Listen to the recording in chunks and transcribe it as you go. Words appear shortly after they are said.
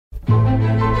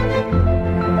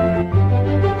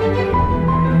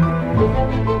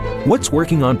What's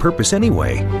working on purpose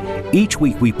anyway? Each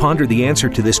week we ponder the answer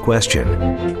to this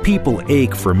question. People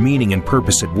ache for meaning and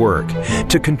purpose at work,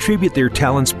 to contribute their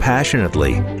talents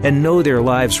passionately, and know their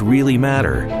lives really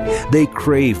matter. They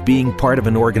crave being part of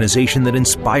an organization that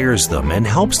inspires them and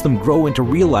helps them grow into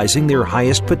realizing their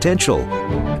highest potential.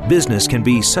 Business can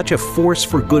be such a force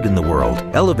for good in the world,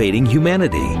 elevating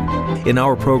humanity. In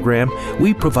our program,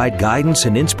 we provide guidance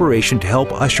and inspiration to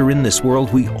help usher in this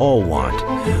world we all want.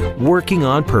 Working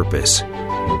on purpose.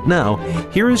 Now,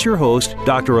 here is your host,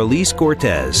 Dr. Elise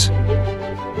Cortez.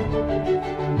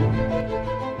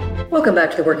 Welcome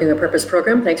back to the Working on Purpose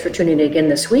program. Thanks for tuning in again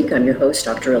this week. I'm your host,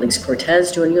 Dr. Elise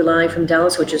Cortez, joining you live from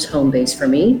Dallas, which is home base for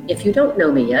me. If you don't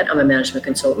know me yet, I'm a management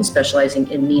consultant specializing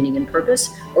in meaning and purpose,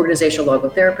 organizational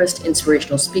logotherapist,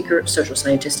 inspirational speaker, social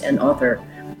scientist, and author.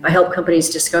 I help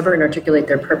companies discover and articulate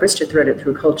their purpose to thread it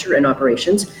through culture and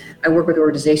operations. I work with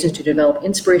organizations to develop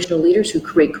inspirational leaders who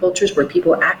create cultures where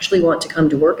people actually want to come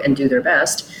to work and do their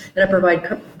best. And I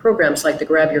provide programs like the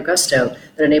Grab Your Gusto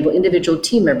that enable individual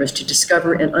team members to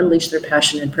discover and unleash their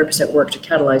passion and purpose at work to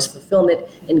catalyze fulfillment,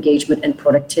 engagement, and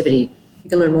productivity. You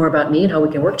can learn more about me and how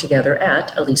we can work together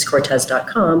at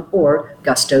elisecortez.com or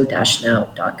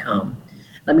gusto-now.com.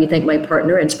 Let me thank my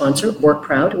partner and sponsor,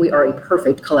 WorkProud. We are a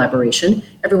perfect collaboration.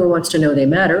 Everyone wants to know they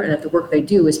matter and that the work they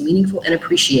do is meaningful and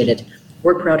appreciated.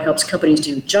 WorkProud helps companies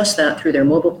do just that through their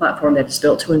mobile platform that is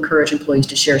built to encourage employees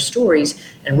to share stories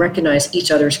and recognize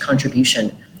each other's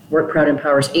contribution. WorkProud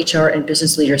empowers HR and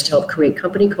business leaders to help create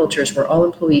company cultures where all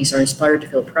employees are inspired to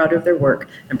feel proud of their work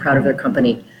and proud of their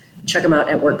company. Check them out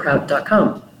at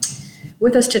workproud.com.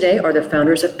 With us today are the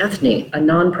founders of Ethne, a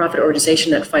nonprofit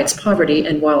organization that fights poverty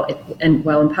and while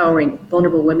empowering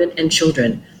vulnerable women and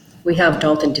children. We have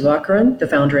Dalton Divakaran, the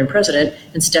founder and president,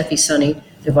 and Steffi Sunny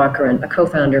Divakaran, a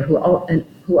co-founder who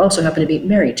also happen to be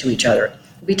married to each other.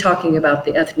 We'll be talking about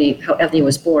the Ethne, how Ethne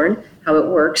was born, how it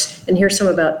works, and hear some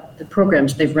about the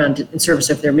programs they've run in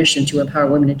service of their mission to empower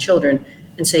women and children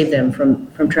and save them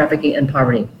from trafficking and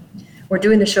poverty. We're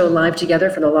doing the show live together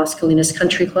from the Las Colinas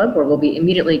Country Club, where we'll be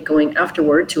immediately going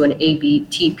afterward to an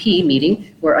ABTP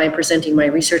meeting, where I am presenting my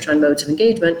research on modes of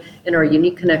engagement and our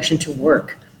unique connection to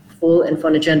work. Full and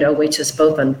fun agenda awaits us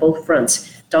both on both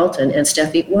fronts. Dalton and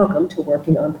Steffi, welcome to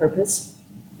Working on Purpose.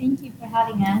 Thank you for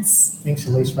having us. Thanks,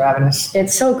 Elise, for having us.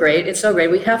 It's so great. It's so great.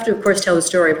 We have to, of course, tell the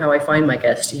story of how I find my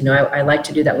guest. You know, I like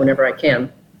to do that whenever I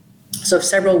can. So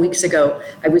several weeks ago,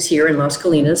 I was here in Las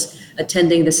Colinas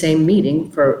attending the same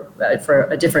meeting for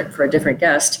a different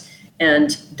guest,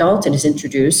 and Dalton is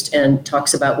introduced and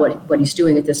talks about what he's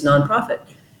doing at this nonprofit.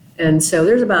 And so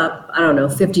there's about,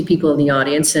 50 people in the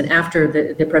audience, and after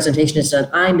the presentation is done,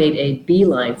 I made a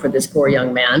beeline for this poor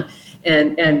young man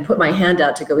and put my hand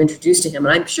out to go introduce to him.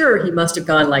 And I'm sure he must have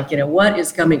gone like, what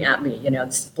is coming at me?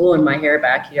 It's blowing my hair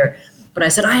back here. But I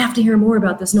said, I have to hear more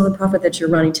about this nonprofit that you're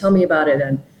running. Tell me about it.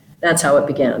 And that's how it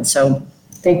began. So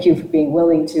thank you for being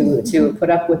willing to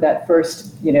put up with that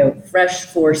first, fresh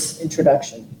force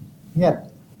introduction. Yeah,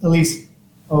 Elise,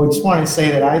 I just wanted to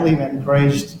say that I leave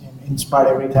encouraged and inspired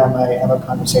every time I have a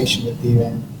conversation with you.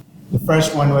 And the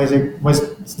first one was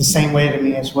the same way to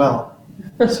me as well.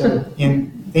 So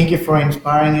thank you for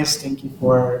inspiring us. Thank you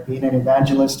for being an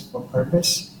evangelist for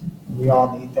purpose. We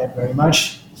all need that very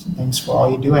much. So thanks for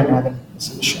all you do and having us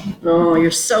on the show. Oh,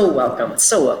 you're so welcome.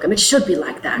 So welcome. It should be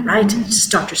like that, right? Just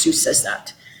Dr. Seuss says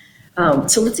that.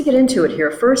 So let's get into it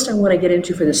here. First, I want to get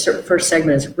into for this first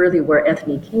segment is really where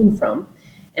Ethne came from.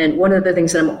 And one of the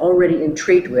things that I'm already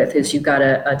intrigued with is you've got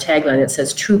a tagline that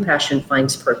says, true passion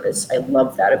finds purpose. I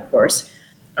love that, of course.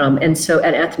 And so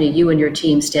at Ethne, you and your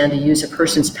team stand to use a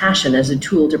person's passion as a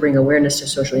tool to bring awareness to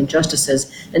social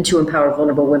injustices and to empower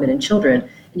vulnerable women and children.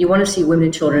 And you want to see women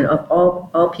and children of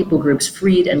all people groups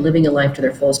freed and living a life to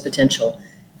their fullest potential.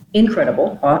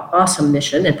 Incredible, awesome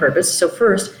mission and purpose. So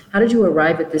first, how did you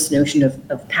arrive at this notion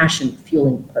of passion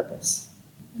fueling purpose?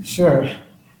 Sure.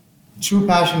 True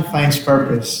passion finds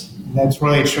purpose. That's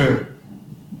really true.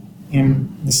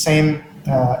 In the same,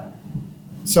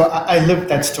 so I lived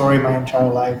that story my entire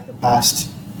life, the past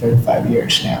 35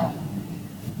 years now.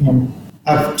 And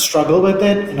I've struggled with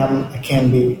it, and I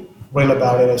can be real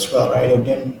about it as well, right? It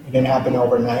didn't happen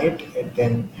overnight. It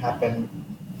didn't happen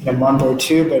in a month or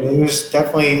two, but it was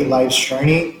definitely life's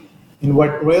journey. And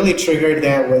what really triggered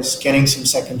that was getting some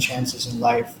second chances in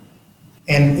life.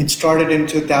 And it started in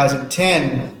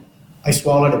 2010. I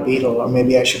swallowed a beetle, or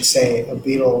maybe I should say a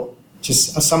beetle,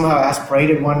 just somehow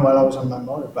aspirated one while I was on my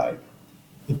motorbike.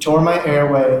 It tore my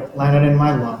airway, landed in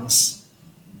my lungs,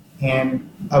 and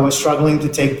I was struggling to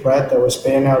take breath. I was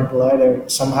spitting out blood. I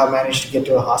somehow managed to get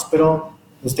to a hospital.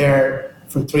 Was there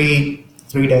for three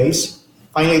days.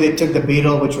 finally they took the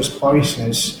beetle, which was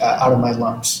poisonous, out of my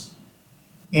lungs.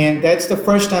 And that's the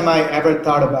first time I ever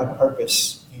thought about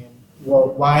purpose. And, well,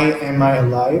 why am I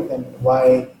alive, and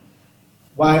why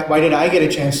did I get a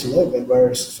chance to live, and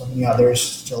whereas so many others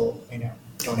still,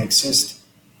 don't exist?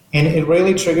 And it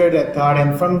really triggered that thought,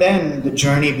 and from then the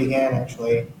journey began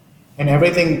actually. And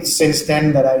everything since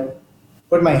then that I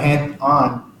put my hand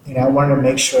on, I wanted to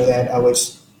make sure that I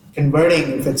was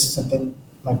converting, if it's something,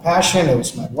 my passion, it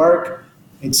was my work,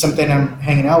 it's something I'm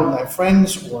hanging out with my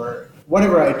friends, or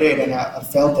whatever I did, and I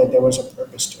felt that there was a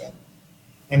purpose to it.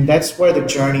 And that's where the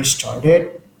journey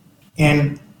started.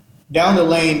 And down the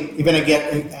lane, even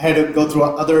again, I had to go through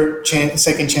other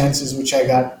second chances, which I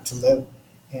got to live.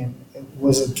 And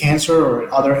was it cancer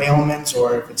or other ailments,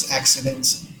 or if it's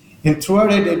accidents? And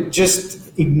throughout it, it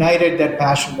just ignited that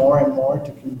passion more and more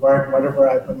to convert whatever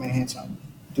I put my hands on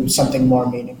to something more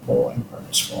meaningful and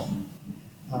purposeful.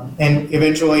 And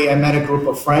eventually I met a group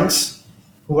of friends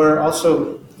who were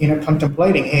also,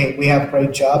 contemplating, hey, we have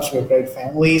great jobs, we have great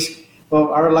families, but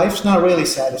our life's not really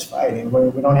satisfied, and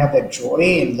we don't have that joy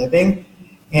in living.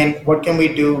 And what can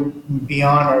we do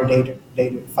beyond our 8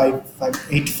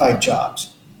 to 5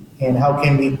 jobs? And how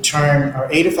can we turn our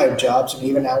 8 to 5 jobs and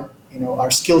even out,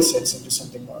 our skill sets into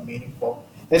something more meaningful?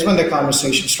 That's when the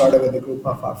conversation started with a group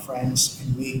of our friends,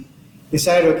 and we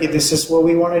decided, okay, this is what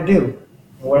we want to do.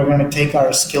 And we're going to take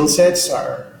our skill sets,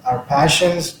 our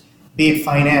passions, be it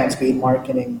finance, be it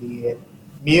marketing, be it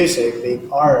music, be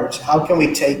it art. How can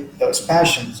we take those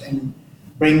passions and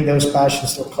bring those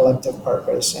passions to a collective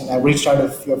purpose? And I reached out to a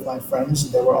few of my friends,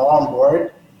 and they were all on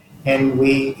board. And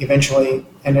we eventually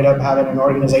ended up having an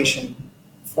organization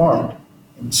formed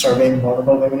and serving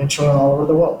vulnerable women and children all over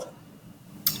the world.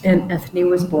 And Ethne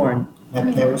was born.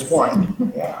 Ethne was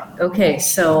born, yeah. Okay,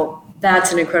 so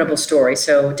that's an incredible story.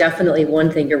 So definitely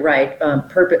one thing, you're right,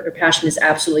 purpose or passion is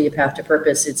absolutely a path to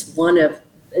purpose. It's one of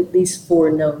at least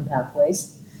 4 known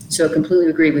pathways. So I completely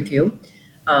agree with you.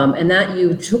 And that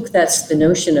you took the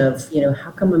notion of,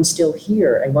 how come I'm still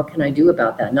here, and what can I do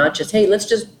about that? Not just, hey, let's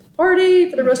just party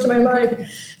for the rest of my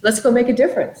life. Let's go make a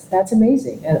difference. That's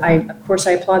amazing. And I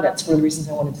applaud that. It's one of the reasons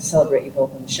I wanted to celebrate you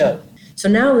both on the show. So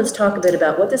now let's talk a bit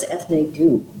about, what does Ethne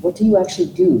do? What do you actually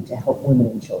do to help women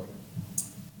and children?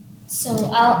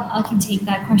 So I can take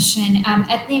that question.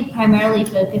 Ethne primarily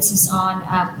focuses on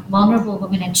vulnerable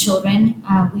women and children.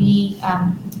 We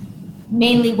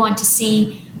mainly want to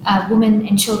see women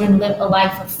and children live a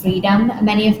life of freedom.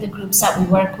 Many of the groups that we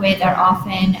work with are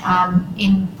often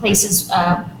in places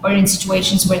or in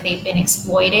situations where they've been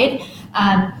exploited,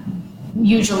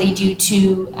 usually due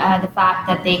to the fact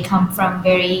that they come from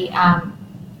very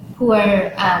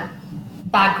poor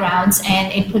backgrounds,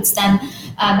 and it puts them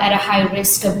at a high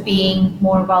risk of being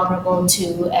more vulnerable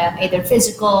to either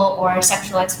physical or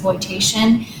sexual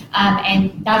exploitation.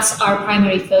 And that's our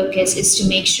primary focus, is to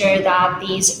make sure that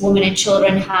these women and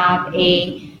children have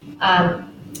a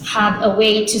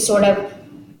way to sort of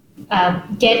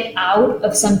get out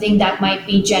of something that might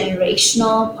be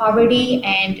generational poverty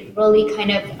and really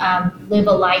kind of live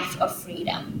a life of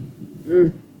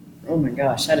freedom. Oh my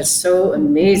gosh, that is so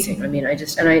amazing. I mean,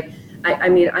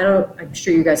 I'm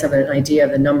sure you guys have an idea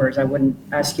of the numbers. I wouldn't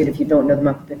ask you if you don't know them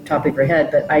off the top of your head,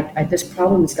 but this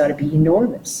problem has got to be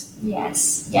enormous.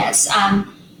 Yes.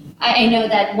 I know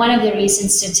that one of the recent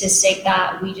statistic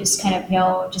that we just kind of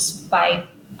know just by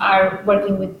our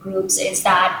working with groups is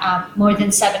that more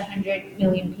than 700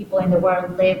 million people in the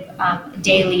world live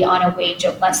daily on a wage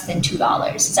of less than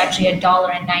 $2. It's actually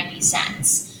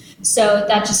 $1.90. So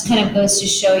that just kind of goes to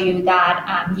show you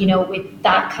that, with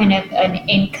that kind of an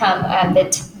income, the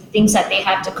things that they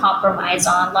have to compromise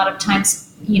on, a lot of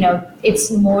times,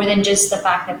 it's more than just the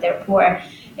fact that they're poor.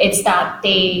 It's that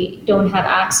they don't have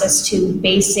access to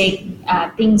basic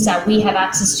things that we have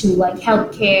access to, like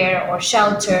healthcare or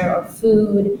shelter or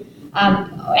food,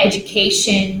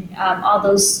 education. All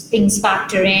those things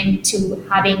factor into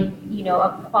having,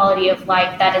 a quality of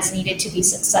life that is needed to be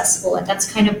successful. And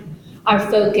that's kind of our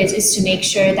focus, is to make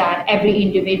sure that every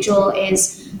individual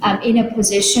is in a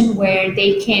position where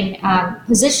they can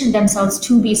position themselves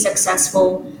to be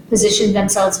successful, position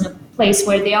themselves in a place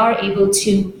where they are able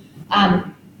to,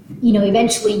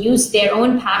 eventually use their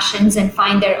own passions and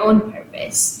find their own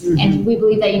purpose. Mm-hmm. And we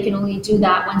believe that you can only do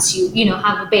that once you,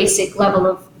 have a basic level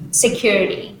of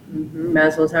security. Mm-hmm.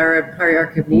 Maslow's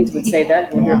hierarchy of needs would say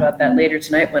that. We'll hear about that later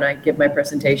tonight when I give my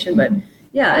presentation. But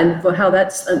yeah, and how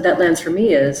that lands for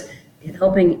me is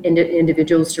helping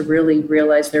individuals to really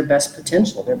realize their best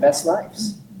potential, their best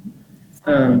lives.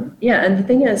 And the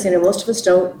thing is, most of us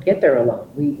don't get there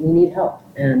alone. We need help,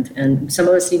 and some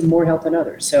of us need more help than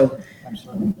others. So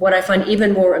Absolutely. What I find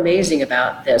even more amazing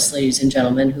about this, ladies and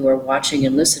gentlemen who are watching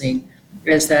and listening,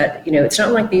 is that, it's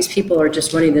not like these people are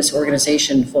just running this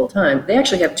organization full time. They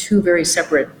actually have two very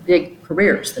separate big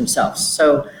careers themselves.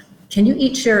 So can you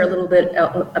each share a little bit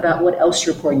about what else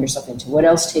you're pouring yourself into? What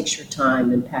else takes your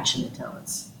time and passion and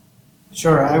talents?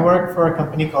 Sure. I work for a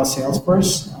company called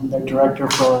Salesforce. I'm the director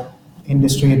for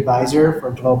industry advisor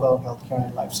for global healthcare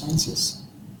and life sciences.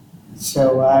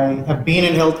 So I have been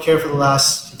in healthcare for the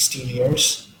last 16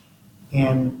 years,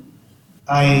 and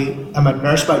I am a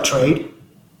nurse by trade.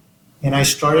 And I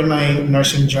started my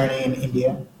nursing journey in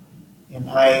India, and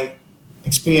I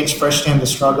experienced firsthand the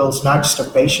struggles, not just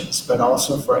of patients, but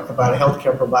also about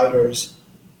healthcare providers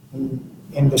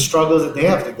and the struggles that they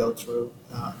have to go through,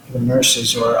 the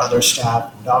nurses or other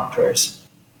staff, doctors.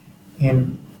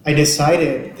 And I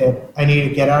decided that I needed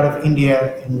to get out of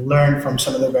India and learn from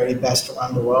some of the very best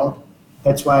around the world.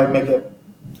 That's why I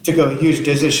took a huge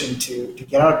decision to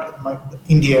get out of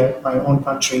India, my own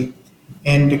country,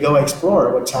 and to go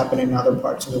explore what's happening in other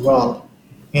parts of the world.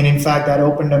 And in fact, that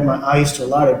opened up my eyes to a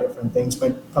lot of different things.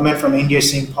 But coming from India,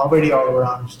 seeing poverty all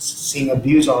around, seeing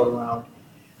abuse all around,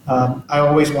 I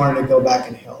always wanted to go back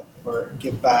and help or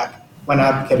give back when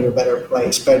I get to a better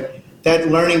place. But that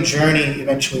learning journey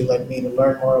eventually led me to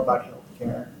learn more about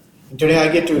healthcare. And today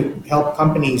I get to help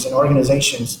companies and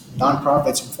organizations,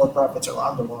 nonprofits and for-profits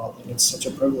around the world, and it's such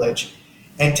a privilege.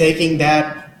 And taking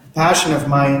that passion of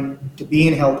mine to be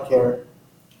in healthcare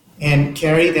and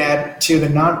carry that to the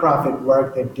nonprofit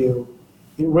work they do,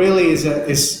 it really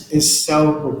is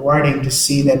so rewarding to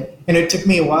see that. And it took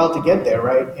me a while to get there,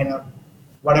 right?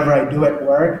 Whatever I do at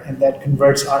work, and that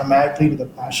converts automatically to the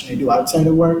passion I do outside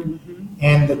of work. Mm-hmm.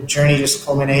 And the journey just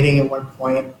culminating at one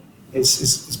point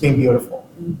is being beautiful.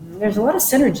 Mm-hmm. There's a lot of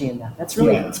synergy in that. That's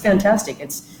really, it's fantastic.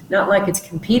 It's not like it's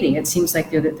competing. It seems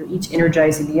like they're each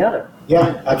energizing the other.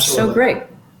 Yeah, absolutely. So great.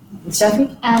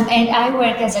 Steffi? And I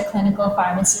work as a clinical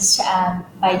pharmacist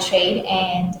by trade,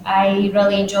 and I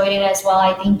really enjoyed it as well.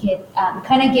 I think it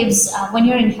kind of gives, when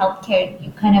you're in healthcare,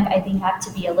 you kind of, I think, have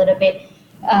to be a little bit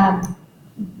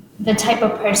the type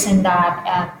of person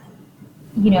that,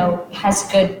 has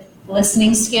good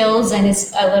listening skills and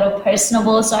is a little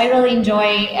personable. So I really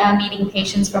enjoy meeting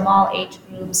patients from all age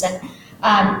groups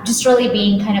and just really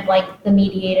being kind of like the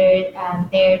mediator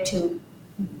there to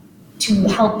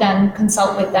help them,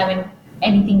 consult with them in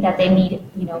anything that they need,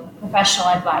 professional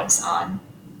advice on.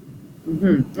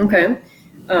 Mm-hmm. Okay.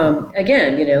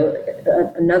 Again,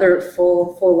 another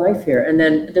full life here. And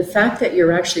then the fact that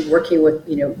you're actually working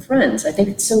with, friends, I think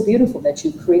it's so beautiful that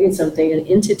you created something, an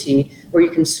entity where you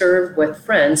can serve with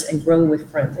friends and grow with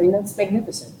friends. I mean, that's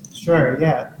magnificent. Sure,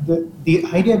 yeah. The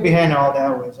idea behind all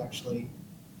that was actually,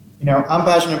 I'm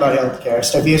passionate about healthcare.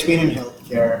 Steffi has been in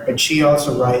healthcare, but she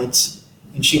also writes,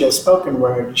 and she does spoken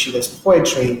word, and she does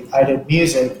poetry. I did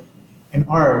music and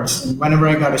arts. And whenever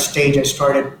I got a stage, I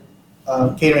started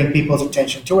catering people's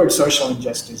attention towards social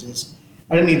injustices.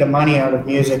 I didn't need the money out of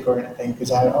music or anything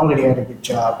because I already had a good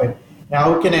job. But now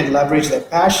how can I leverage that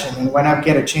passion? And when I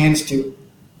get a chance to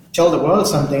tell the world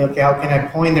something, okay, how can I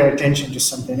point their attention to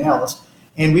something else?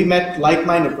 And we met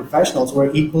like-minded professionals who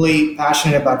are equally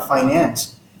passionate about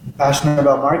finance, passionate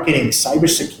about marketing,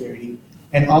 cybersecurity,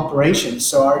 and operations.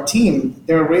 So our team,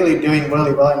 they're really doing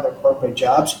really well in their corporate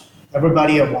jobs.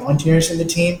 Everybody are volunteers in the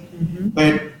team. Mm-hmm.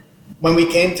 But when we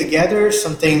came together,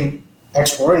 something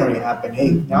extraordinary happened.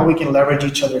 Hey, now we can leverage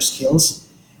each other's skills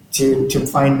to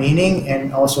find meaning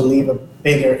and also leave a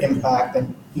bigger impact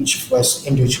than each of us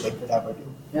individually could ever do.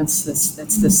 That's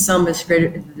the sum is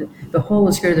greater. The whole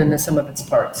is greater than the sum of its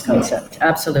parts concept. Yeah.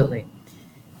 Absolutely.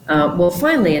 Well,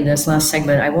 finally, in this last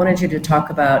segment, I wanted you to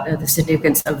talk about the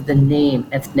significance of the name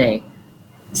Ethne.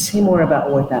 Say more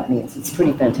about what that means. It's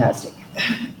pretty fantastic.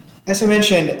 As I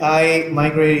mentioned, I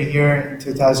migrated here in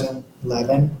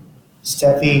 2011.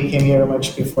 Steffi came here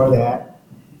much before that.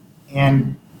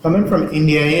 And coming from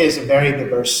India, it is a very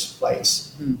diverse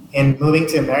place. Mm. And moving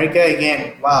to America,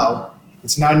 again, wow,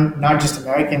 it's not just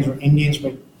Americans or Indians,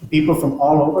 but people from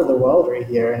all over the world are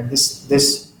here. And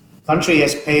this country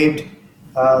has paved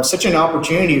such an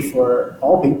opportunity for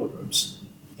all people groups.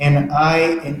 And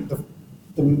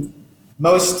the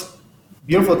most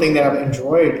beautiful thing that I've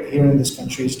enjoyed here in this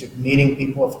country is meeting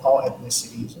people of all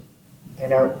ethnicities,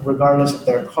 regardless of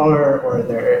their color or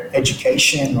their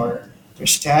education or their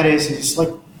status.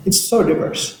 It's so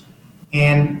diverse.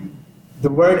 And the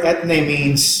word ethne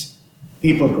means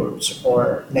people groups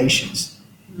or nations.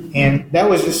 Mm-hmm. And that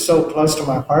was just so close to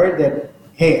my heart that,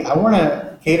 hey, I want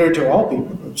to cater to all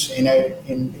people groups.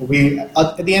 And we,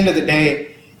 at the end of the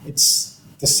day, it's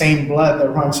the same blood that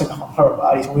runs in all our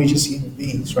bodies. We're just human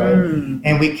beings, right?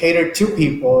 And we cater to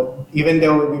people, even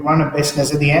though we run a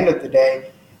business. At the end of the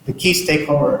day, the key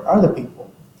stakeholder are the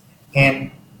people,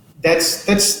 and that's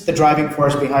the driving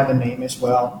force behind the name as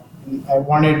well. And I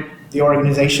wanted the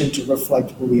organization to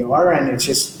reflect who we are, and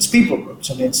it's people groups,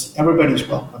 and it's everybody's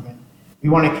welcome. And we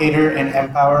want to cater and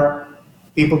empower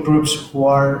people groups who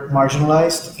are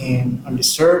marginalized and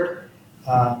underserved,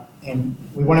 and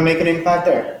we want to make an impact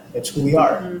there. That's who we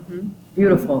are.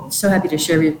 Beautiful. So happy to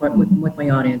share with my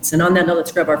audience. And on that note,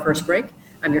 let's grab our first break.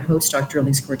 I'm your host, Dr.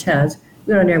 Elise Cortez.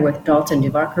 We're on air with Dalton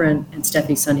Divakaran and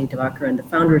Steffi Sunny Divakaran, the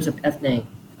founders of Ethne,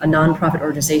 a nonprofit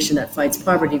organization that fights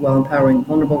poverty while empowering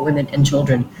vulnerable women and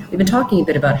children. We've been talking a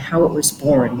bit about how it was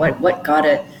born, what got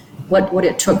it, what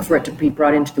it took for it to be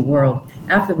brought into the world.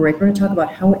 After the break, we're going to talk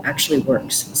about how it actually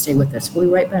works. Stay with us. We'll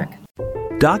be right back.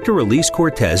 Dr. Elise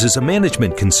Cortez is a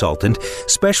management consultant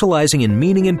specializing in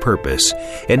meaning and purpose.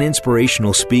 An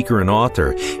inspirational speaker and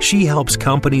author, she helps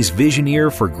companies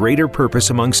visioneer for greater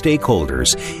purpose among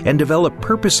stakeholders and develop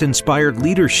purpose-inspired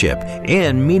leadership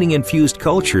and meaning-infused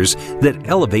cultures that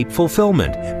elevate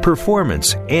fulfillment,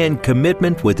 performance, and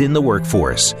commitment within the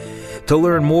workforce. To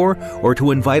learn more or to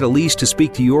invite Elise to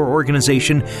speak to your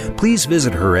organization, please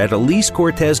visit her at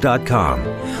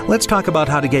EliseCortez.com. Let's talk about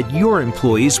how to get your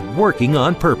employees working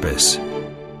on purpose.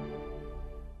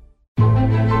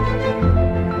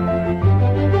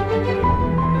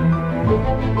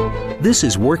 This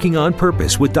is Working on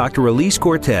Purpose with Dr. Elise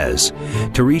Cortez.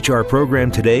 To reach our program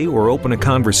today or open a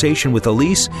conversation with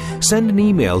Elise, send an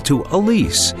email to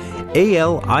Elise,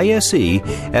 A-L-I-S-E,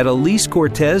 at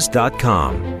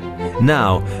EliseCortez.com.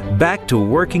 Now, back to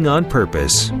Working on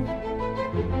Purpose.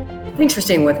 Thanks for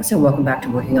staying with us, and welcome back to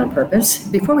Working on Purpose.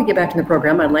 Before we get back to the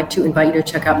program, I'd like to invite you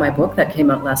to check out my book that came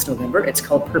out last November. It's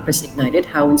called Purpose Ignited: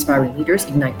 How Inspiring Leaders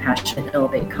Ignite Passion and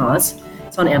Elevate Cause.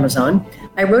 It's on Amazon.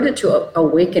 I wrote it to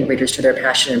awaken readers to their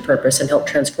passion and purpose and help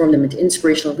transform them into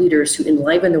inspirational leaders who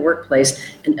enliven the workplace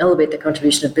and elevate the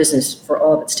contribution of business for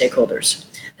all of its stakeholders.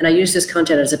 And I use this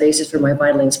content as a basis for my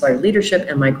Vitally Inspired Leadership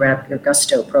and my Grab Your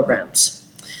Gusto programs.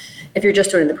 If you're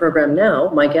just joining the program now,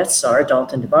 my guests are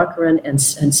Dalton Divakaran and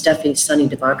Steffi Sunny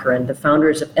Divakaran, the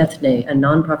founders of Ethne, a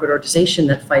nonprofit organization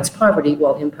that fights poverty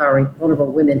while empowering vulnerable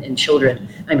women and children.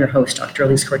 I'm your host, Dr.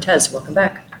 Elise Cortez. Welcome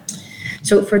back.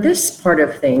 So for this part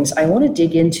of things, I want to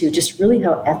dig into just really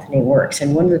how Ethne works.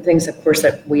 And one of the things, of course,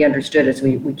 that we understood as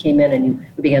we came in and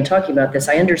we began talking about this,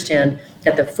 I understand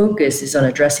that the focus is on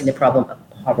addressing the problem of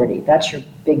poverty. That's your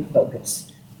big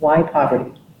focus. Why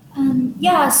poverty?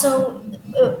 So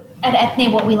at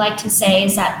Ethne, what we like to say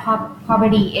is that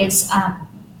poverty is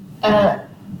a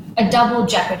double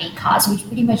jeopardy cause, which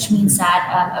pretty much means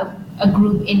that a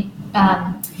group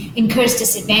incurs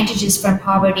disadvantages from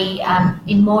poverty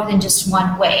in more than just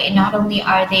one way. Not only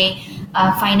are they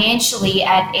financially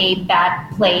at a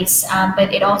bad place,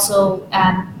 but it also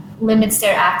limits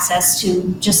their access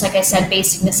to, just like I said,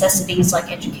 basic necessities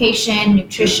like education,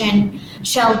 nutrition,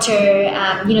 shelter,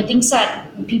 things that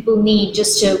people need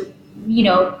just to,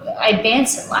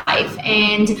 advance in life.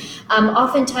 And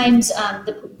oftentimes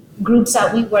the groups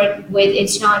that we work with,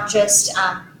 it's not just,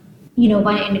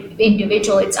 one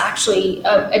individual, it's actually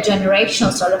a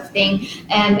generational sort of thing.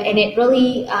 And it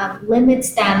really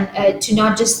limits them to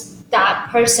not just that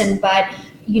person, but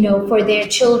for their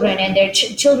children and their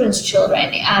children's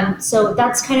children. So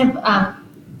that's kind of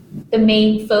the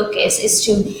main focus, is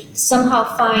to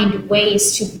somehow find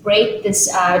ways to break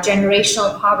this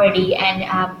generational poverty.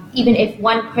 And even if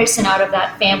one person out of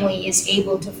that family is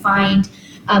able to find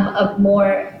a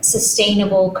more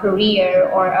sustainable career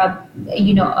or a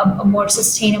more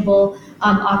sustainable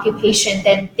occupation,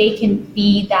 then they can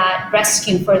be that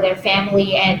rescue for their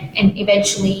family and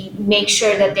eventually make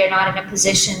sure that they're not in a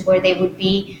position where they would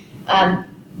be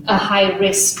a high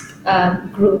risk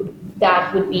group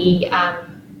that would be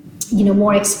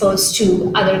more exposed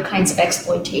to other kinds of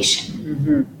exploitation.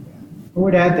 Mm-hmm. I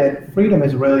would add that freedom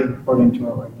is really important to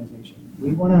our organization.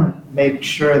 We want to make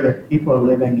sure that people are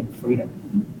living in freedom.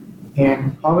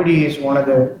 And poverty is one of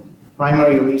the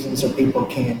primary reasons that people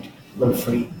can't live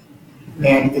free.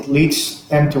 And it leads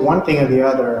them to one thing or the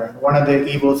other. One of the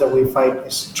evils that we fight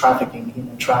is trafficking,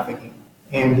 human trafficking.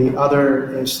 And the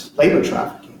other is labor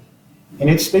trafficking. And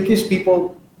it's because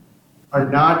people are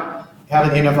not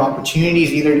having enough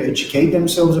opportunities either to educate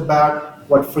themselves about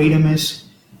what freedom is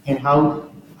and how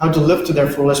to live to their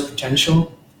fullest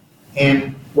potential,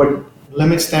 and what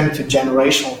limits them to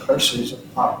generational curses of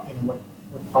what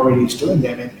poverty is doing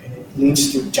then, and it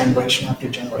leads to generation after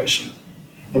generation.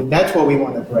 And that's what we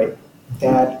want to break,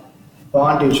 that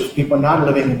bondage of people not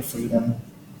living in freedom.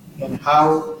 And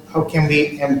how how can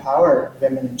we empower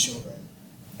women and children,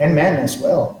 and men as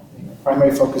well.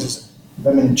 Primary focus is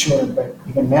women and children, but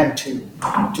even men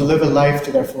to live a life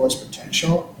to their fullest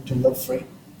potential and to live free.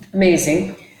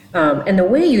 Amazing. And the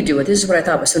way you do it, this is what I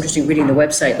thought was so interesting reading the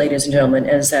website, ladies and gentlemen,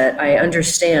 is that I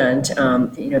understand,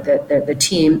 that the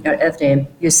team at Ethne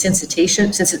use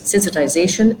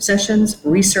sensitization sessions,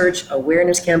 research,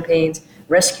 awareness campaigns,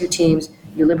 rescue teams.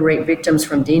 You liberate victims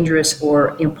from dangerous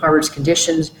or impoverished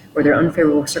conditions where their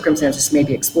unfavorable circumstances may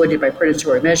be exploited by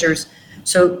predatory measures.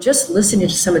 So just listening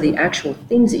to some of the actual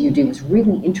things that you do is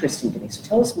really interesting to me. So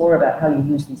tell us more about how you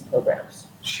use these programs.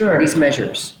 Sure. These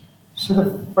measures. So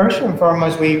the first and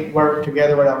foremost, we work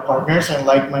together with our partners and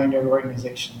like-minded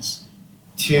organizations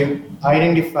to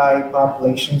identify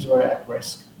populations who are at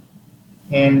risk.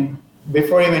 And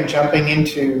before even jumping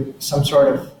into some sort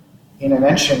of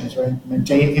interventions or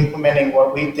implementing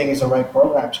what we think is the right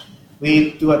programs,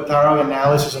 we do a thorough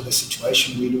analysis of the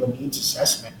situation. We do a needs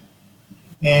assessment.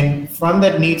 And from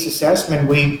that needs assessment,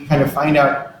 we kind of find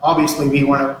out, obviously we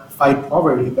want to fight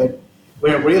poverty, but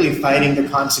we're really fighting the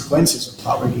consequences of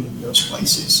poverty in those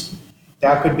places.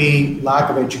 That could be lack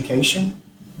of education.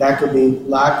 That could be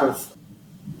lack of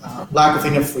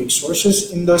enough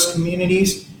resources in those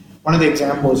communities. One of the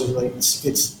examples is like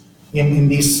it's in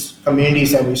these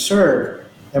communities that we serve,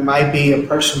 there might be a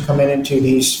person coming into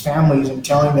these families and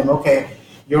telling them, okay,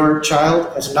 your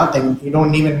child has nothing. You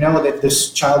don't even know that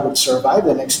this child would survive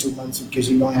the next 2 months because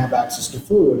you don't have access to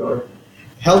food or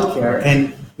healthcare.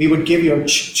 And we would give your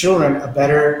children a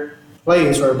better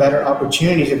place or a better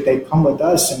opportunities if they come with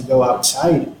us and go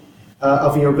outside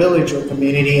of your village or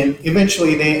community. And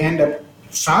eventually they end up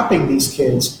trapping these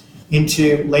kids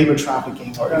into labor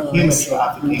trafficking or human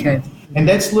trafficking. Okay. And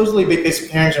that's loosely because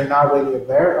parents are not really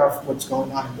aware of what's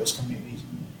going on in those communities.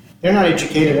 They're not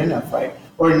educated enough, right?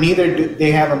 Or neither do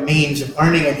they have a means of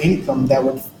earning an income that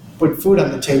would put food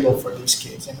on the table for these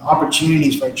kids and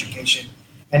opportunities for education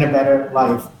and a better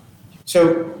life.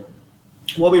 So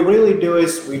what we really do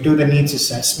is we do the needs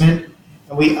assessment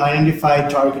and we identify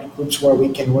target groups where we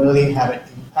can really have an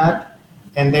impact.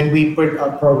 And then we put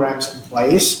our programs in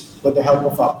place with the help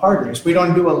of our partners. We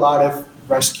don't do a lot of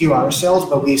rescue ourselves,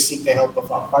 but we seek the help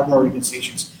of our partner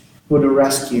organizations who do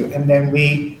rescue. And then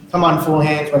we come on full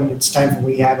hands when it's time for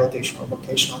rehabilitation or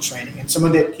vocational training. And some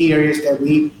of the key areas that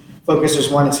we focus is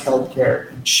one is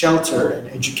healthcare and shelter and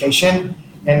education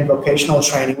and vocational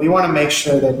training. We want to make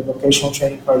sure that the vocational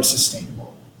training part is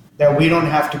sustainable, that we don't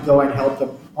have to go and help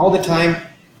them all the time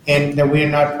and that we're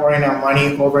not pouring our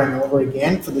money over and over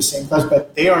again for the same cause,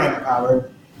 but they are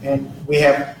empowered and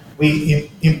we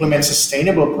implement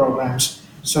sustainable programs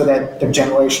so that the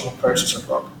generational curses are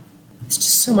broken. It's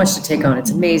just so much to take on.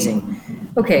 It's amazing.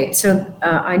 Okay, so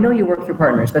I know you work through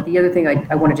partners, but the other thing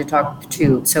I wanted to talk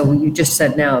to, so you just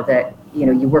said now that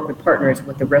you work with partners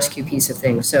with the rescue piece of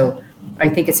things. So I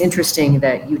think it's interesting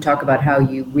that you talk about how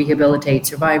you rehabilitate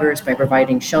survivors by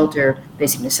providing shelter,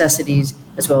 basic necessities,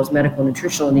 as well as medical and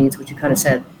nutritional needs, which you kind of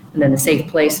said, and then a safe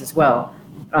place as well.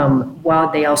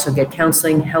 While they also get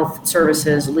counseling, health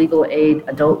services, legal aid,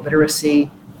 adult literacy,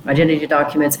 identity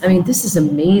documents. I mean, this is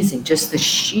amazing, just the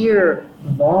sheer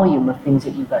volume of things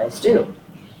that you guys do.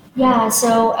 Yeah,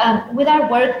 so with our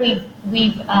work,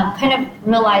 we've kind of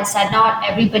realized that not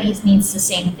everybody needs the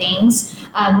same things.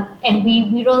 And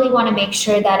we really want to make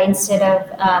sure that instead of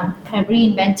kind of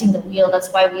reinventing the wheel, that's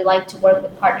why we like to work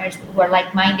with partners who are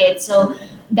like-minded. So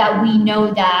that we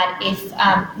know that if,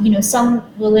 some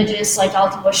villages like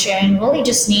Alta was sharing really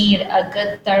just need a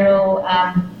good, thorough,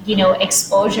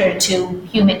 exposure to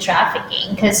human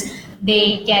trafficking, because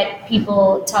they get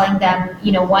people telling them,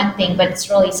 one thing, but it's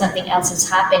really something else is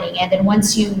happening. And then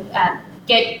once you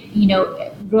get,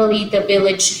 really the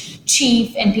village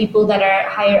chief and people that are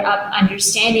higher up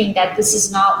understanding that this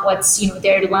is not what's,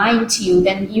 they're lying to you,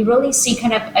 then you really see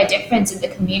kind of a difference in the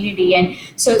community. And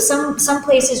so some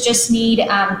places just need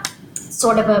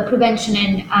sort of a prevention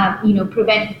and,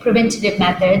 preventative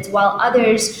methods, while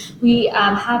others, we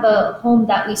have a home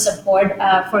that we support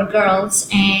for girls.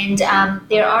 And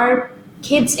there are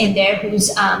kids in there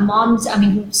whose moms,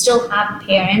 who still have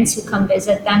parents who come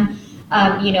visit them,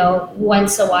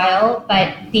 once a while,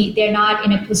 but they're not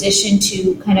in a position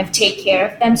to kind of take care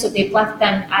of them. So they've left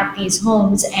them at these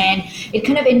homes, and it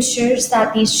kind of ensures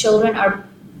that these children are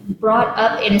brought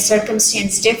up in a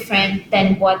circumstance different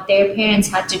than what their parents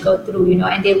had to go through,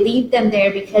 and they leave them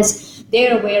there because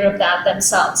they're aware of that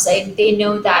themselves. They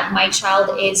know that my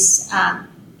child is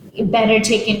better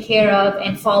taken care of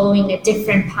and following a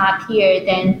different path here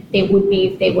than they would be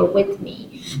if they were with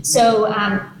me. So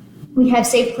we have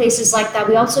safe places like that.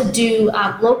 We also do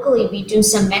locally. We do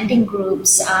some mending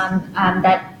groups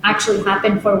that actually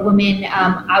happen for women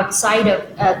outside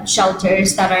of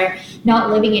shelters that are not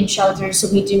living in shelters.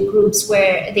 So we do groups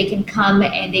where they can come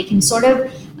and they can sort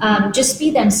of just be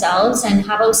themselves and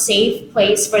have a safe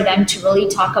place for them to really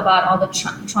talk about all the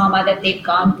trauma that they've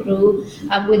gone through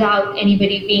without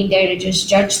anybody being there to just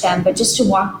judge them, but just to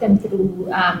walk them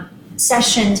through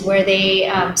sessions where they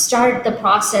start the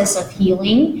process of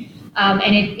healing.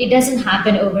 And it doesn't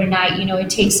happen overnight. It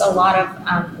takes a lot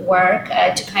of work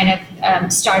to kind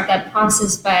of start that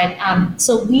process. But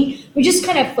so we just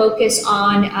kind of focus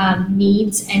on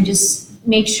needs and just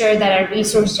make sure that our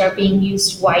resources are being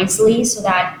used wisely so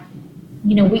that,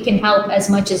 we can help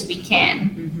as much as we can.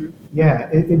 Mm-hmm. Yeah,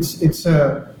 it's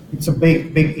a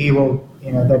big evil,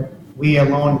 that we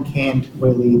alone can't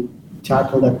really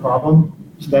tackle that problem.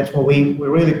 So that's what we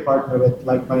really partner with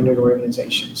like-minded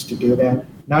organizations to do that.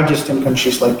 Not just in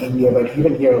countries like India, but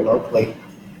even here locally.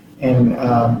 And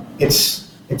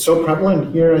it's so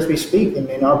prevalent here as we speak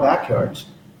in our backyards,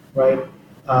 right?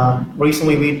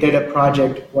 Recently we did a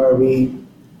project where we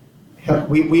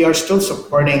are still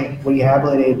supporting,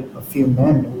 rehabilitated a few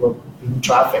men who were being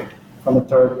trafficked from a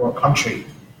third world country.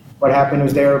 What happened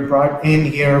was they were brought in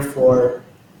here for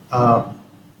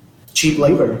cheap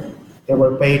labor. They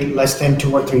were paid less than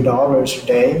 $2 or $3 a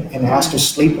day and asked to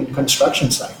sleep in construction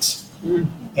sites. Mm.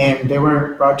 And they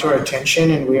were brought to our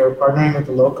attention, and we are partnering with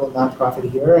the local nonprofit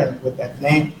here, and with that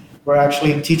name, we're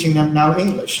actually teaching them now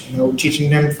English, teaching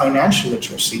them financial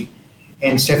literacy.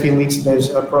 And Steffi leads those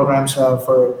programs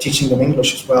for teaching them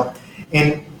English as well.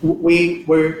 And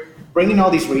we're bringing all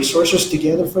these resources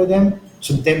together for them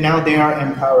so that now they are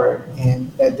empowered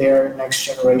and that their next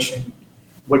generation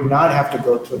would not have to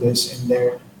go through this,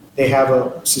 and they have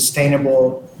a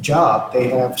sustainable job. They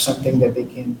have something that they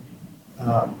can,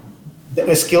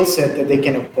 a skill set that they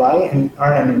can apply and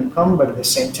earn an income, but at the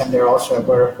same time, they're also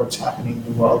aware of what's happening in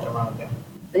the world around them.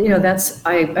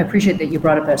 I appreciate that you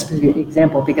brought up that specific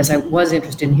example, because I was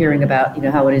interested in hearing about,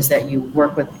 how it is that you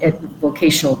work with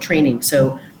vocational training.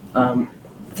 So,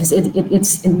 because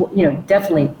it's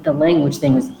definitely the language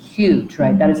thing is huge,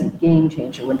 right? That is a game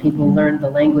changer when people learn the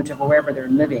language of wherever they're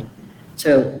living.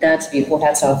 So that's beautiful.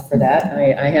 Hats off for that.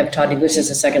 I have taught English as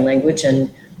a second language,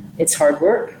 and it's hard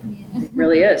work. Yeah. It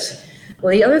really is.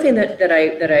 Well, the other thing that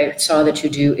I saw that you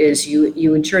do is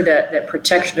you ensure that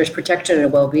there's protection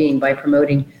and well-being by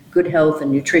promoting good health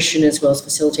and nutrition, as well as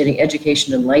facilitating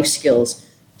education and life skills.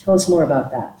 Tell us more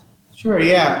about that. Sure.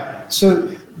 Yeah.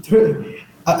 So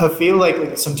I feel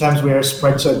like sometimes we are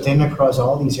spread so thin across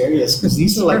all these areas, because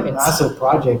these are like massive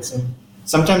projects, and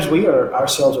sometimes we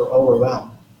ourselves are overwhelmed.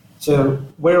 So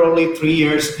we're only 3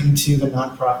 years into the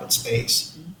nonprofit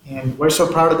space, and we're so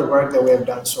proud of the work that we have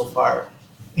done so far.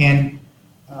 And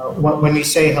when we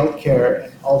say healthcare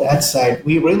and all that side,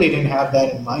 we really didn't have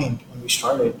that in mind when we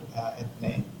started at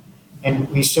NAME. And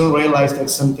we soon realized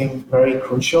that's something very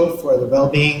crucial for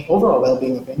the overall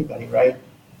well-being of anybody, right?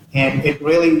 And it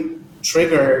really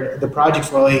triggered, the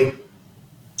project really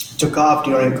took off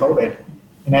during COVID,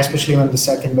 and especially when the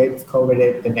second wave of COVID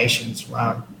hit the nations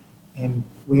around. And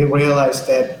we realized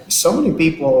that so many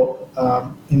people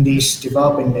in these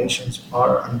developing nations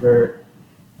are under,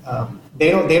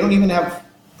 they don't even have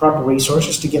proper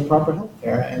resources to get proper health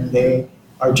care, and they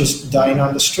are just dying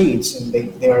on the streets, and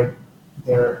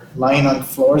they're lying on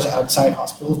floors outside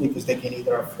hospitals because they can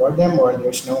either afford them or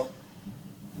there's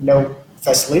no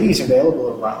facilities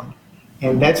available around.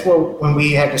 And that's when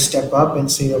we had to step up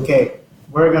and say, okay,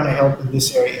 we're going to help in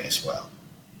this area as well.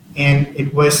 And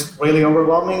it was really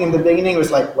overwhelming in the beginning. It was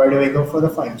like, where do we go for the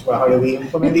funds? Well, how do we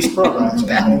implement these programs?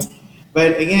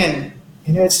 But again,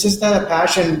 it's just that a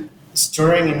passion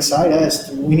stirring inside us.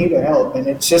 We need to help. And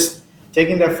it's just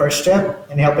taking that first step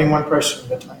and helping one person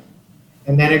at a time.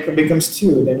 And then it becomes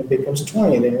 2, then it becomes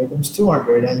 20, then it becomes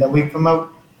 200. And then we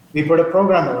put a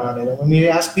program around it. And when we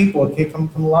ask people, okay, come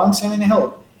alongside and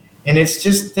help. And it's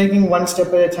just taking one step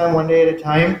at a time, one day at a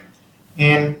time,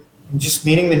 and just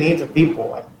meeting the needs of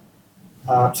people.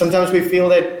 Sometimes we feel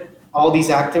that all these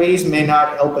activities may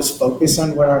not help us focus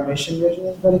on what our mission vision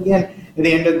is, but again, at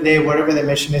the end of the day, whatever the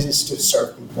mission is to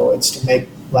serve people. It's to make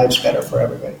lives better for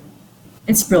everybody.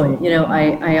 It's brilliant.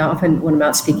 I often, when I'm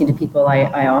out speaking to people,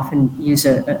 I often use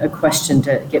a question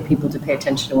to get people to pay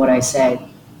attention to what I say.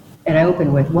 And I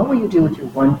open with, what will you do with your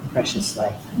one precious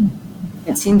life?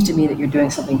 It seems to me that you're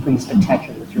doing something pretty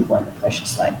spectacular with your one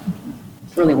precious life.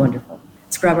 It's really wonderful.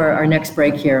 Let's grab our next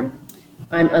break here.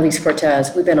 I'm Elise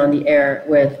Cortez. We've been on the air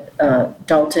with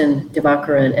Dalton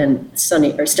Divakaran and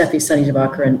Steffi Sunny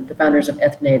Divakaran, the founders of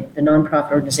EthNAID, the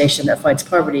nonprofit organization that fights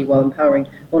poverty while empowering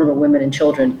vulnerable women and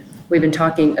children. We've been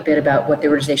talking a bit about what the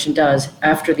organization does.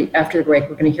 After the break,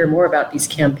 we're going to hear more about these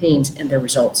campaigns and their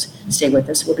results. Stay with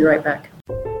us. We'll be right back.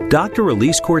 Dr.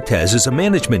 Elise Cortez is a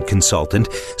management consultant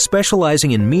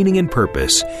specializing in meaning and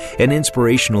purpose. An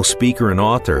inspirational speaker and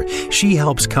author, she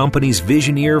helps companies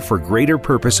visioneer for greater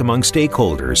purpose among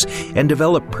stakeholders and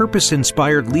develop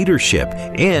purpose-inspired leadership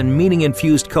and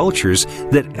meaning-infused cultures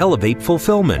that elevate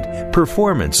fulfillment,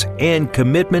 performance, and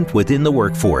commitment within the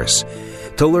workforce.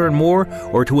 To learn more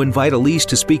or to invite Elise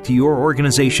to speak to your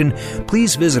organization,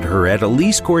 please visit her at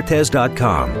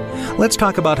EliseCortez.com. Let's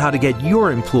talk about how to get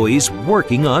your employees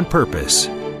working on purpose.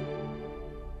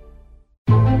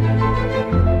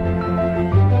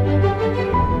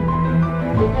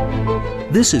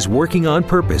 This is Working on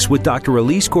Purpose with Dr.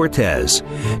 Elise Cortez.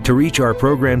 To reach our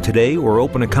program today or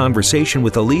open a conversation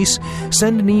with Elise,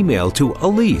 send an email to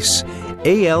Elise,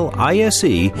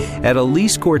 A-L-I-S-E, at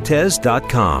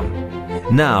EliseCortez.com.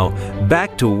 Now,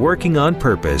 back to Working on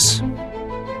Purpose.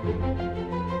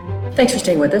 Thanks for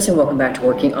staying with us and welcome back to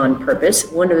Working on Purpose.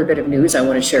 One other bit of news I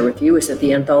want to share with you is that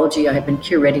the anthology I have been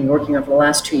curating and working on for the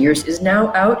last 2 years is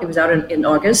now out. It was out in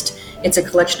August. It's a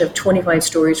collection of 25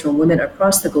 stories from women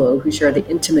across the globe who share the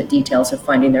intimate details of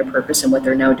finding their purpose and what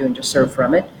they're now doing to serve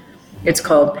from it. It's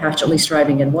called Passionately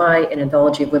Striving and Why, an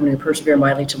anthology of women who persevere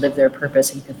mightily to live their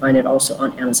purpose, and you can find it also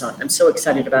on Amazon. I'm so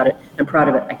excited about it. I'm proud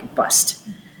of it. I could bust.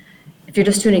 If you're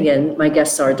just tuning in, my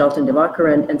guests are Dalton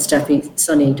Divakaran and Steffi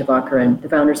Sunny Divakaran, the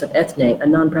founders of Ethne, a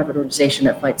nonprofit organization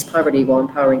that fights poverty while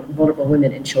empowering vulnerable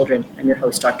women and children. I'm your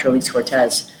host, Dr. Elise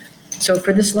Cortez. So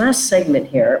for this last segment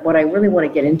here, what I really want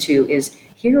to get into is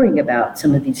hearing about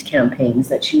some of these campaigns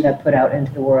that you have put out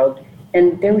into the world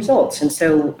and their results. And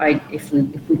so if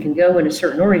we can go in a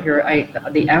certain order here,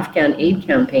 the Afghan aid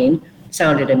campaign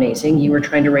sounded amazing. You were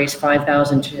trying to raise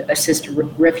 $5,000 to assist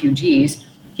refugees,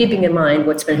 keeping in mind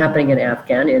what's been happening in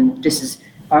Afghan, and this is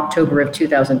October of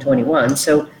 2021.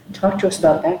 So talk to us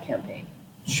about that campaign.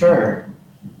 Sure.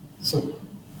 So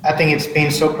I think it's been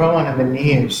so prevalent in the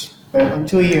news, but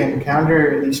until you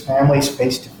encounter these families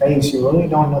face to face, you really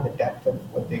don't know the depth of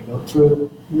what they go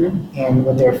through and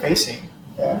what they're facing.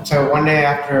 So one day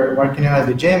after working out at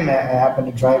the gym, I happened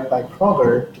to drive by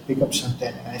Kroger to pick up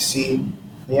something, and I see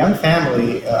a young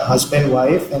family, husband,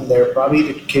 wife, and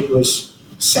the kid was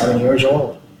 7 years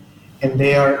old. And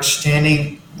they are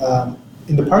standing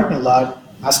in the parking lot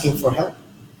asking for help.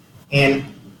 And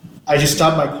I just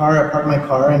stopped my car, I parked my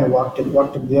car, and I walked to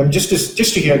them just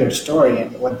to hear their story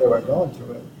and what they were going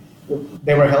through.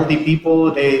 They were healthy people.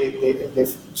 They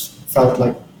felt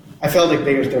like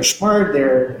they're smart,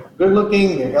 they're good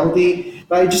looking, they're healthy.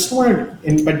 But I just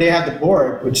wanted, but they had the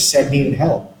board which said needed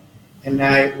help. And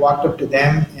I walked up to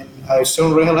them, and I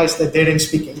soon realized that they didn't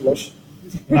speak English.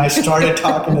 And I started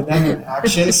talking to them in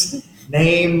actions,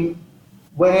 name,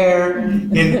 where,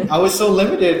 and I was so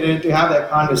limited to have that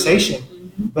conversation.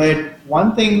 But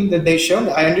one thing that they showed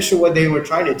me, I understood what they were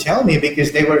trying to tell me,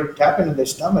 because they were tapping in their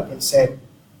stomach and said,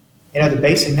 the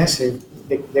basic necessity,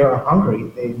 they were hungry,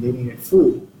 they needed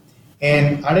food.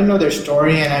 And I didn't know their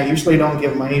story, and I usually don't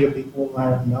give money to people who I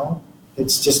don't know.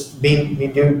 It's just being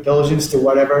due diligence to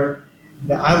whatever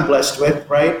that I'm blessed with,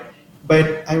 right?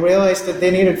 But I realized that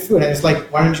they needed food, and it's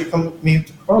like, why don't you come with me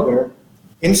to Kroger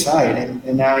inside?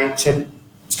 And I said,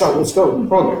 let's go,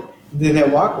 Kroger. And then they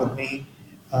walked with me,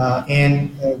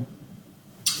 and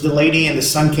the lady and the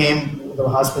son came. The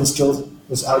husband still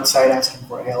was outside asking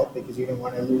for help because he didn't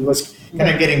want to leave. It was kind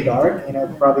of getting dark,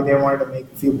 probably they wanted to make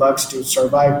a few bucks to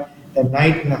survive that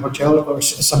night in a hotel or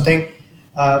something.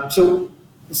 So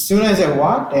as soon as I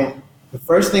walked in, the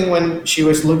first thing when she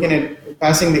was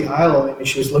passing the aisle, and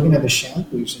she was looking at the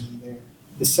shampoos and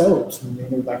the soaps, and they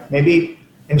were like, maybe,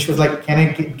 and she was like, can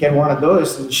I get one of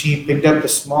those? And she picked up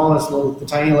the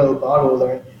tiny little bottle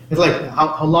there. It's like,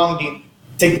 how long do you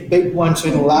take the big one so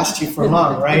it'll last you for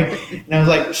long, right? And I was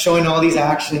like showing all these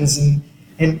actions,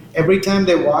 and every time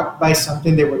they walked by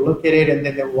something, they would look at it, and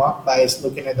then they walked by us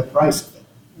looking at the price of it.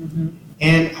 Mm-hmm.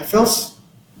 And I felt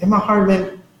in my heart,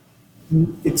 man,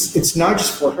 it's not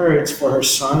just for her, it's for her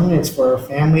son, it's for her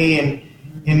family,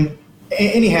 and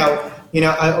anyhow,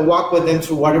 I walked with them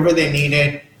through whatever they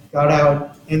needed, got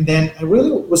out, and then I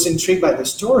really was intrigued by the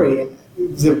story, and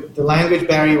the language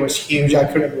barrier was huge. I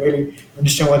couldn't really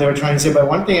understand what they were trying to say, but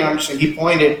one thing I understood, he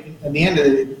pointed, at the end of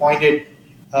it, he pointed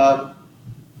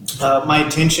my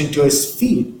attention to his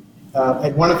feet.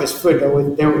 At one of his foot,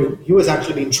 he was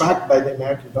actually being tracked by the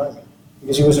American government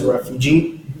because he was a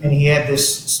refugee, and he had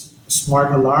this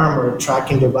smart alarm or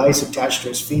tracking device attached to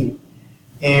his feet.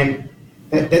 And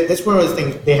that's one of the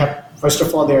things they have. First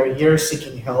of all, they're here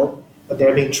seeking help, but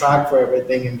they're being tracked for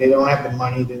everything, and they don't have the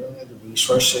money, they don't have the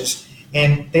resources.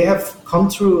 And they have come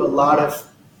through a lot of,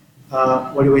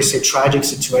 tragic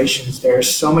situations.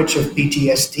 There's so much of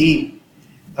PTSD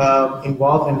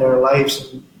involved in their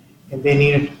lives, and they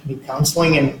needed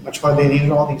counseling, and much more, they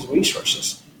needed all these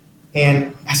resources.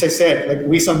 And as I said, like,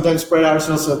 we sometimes spread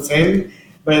ourselves so thin,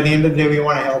 but at the end of the day, we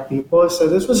want to help people. So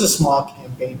this was a small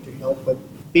campaign to help with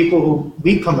people who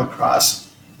we come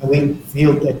across, and we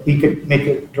feel that we could make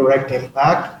a direct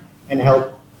impact and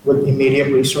help with immediate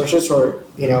resources, or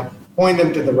point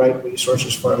them to the right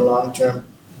resources for a long-term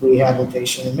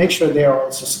rehabilitation, and make sure they are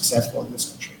also successful in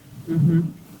this country. Mm-hmm.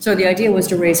 So the idea was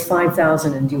to raise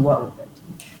 $5,000 and do what with it?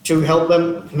 To help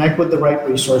them connect with the right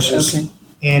resources, okay,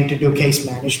 and to do case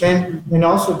management, and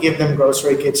also give them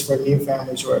grocery kits for new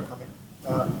families who are coming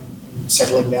and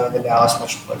settling down in the Dallas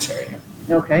Metroplex area.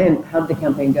 Okay, and how did the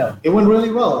campaign go? It went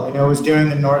really well. It was during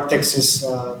the North Texas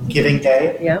Giving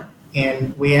Day. Yeah.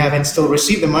 And we haven't still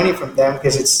received the money from them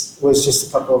because it was just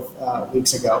a couple of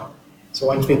weeks ago. So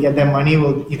once we get that money,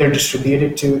 we'll either distribute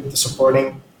it to the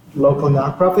supporting local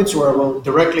nonprofits, or we'll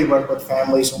directly work with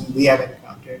families whom we haven't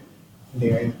encountered in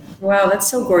the area. Wow, that's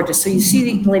so gorgeous. So you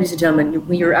see, ladies and gentlemen,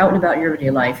 when you're out and about in your everyday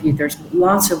life, there's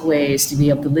lots of ways to be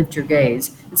able to lift your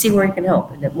gaze and see where you can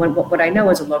help. And what I know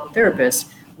as a local therapist,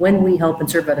 when we help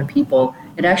and serve other people,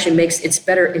 it actually it's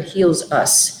better, it heals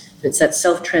us. It's that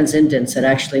self-transcendence that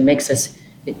actually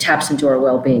it taps into our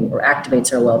well-being or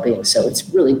activates our well-being. So it's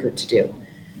really good to do.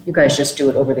 You guys just do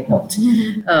it over the hilt.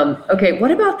 Okay,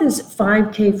 what about this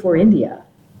 5K for India?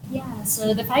 Yeah,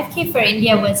 so the 5K for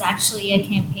India was actually a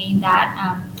campaign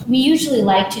that we usually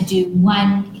like to do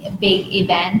one big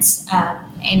event.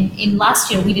 And in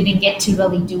last year, we didn't get to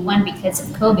really do one because of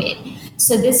COVID.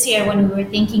 So this year, when we were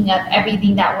thinking of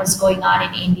everything that was going on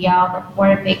in India, all the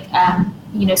horrific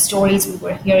stories we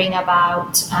were hearing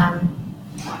about,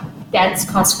 deaths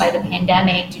caused by the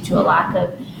pandemic due to a lack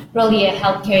of really a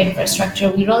healthcare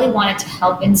infrastructure, we really wanted to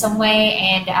help in some way,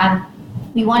 and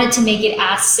we wanted to make it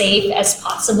as safe as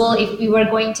possible if we were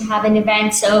going to have an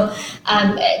event. So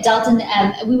Dalton,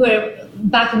 we were,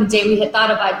 back in the day, we had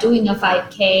thought about doing a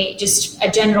 5K, just a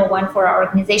general one for our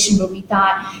organization, but we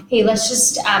thought, hey, let's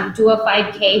just do a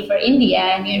 5K for India.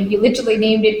 And we literally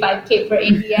named it 5K for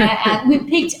India. And we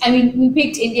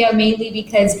picked India mainly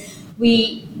because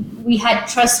we had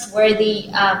trustworthy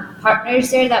partners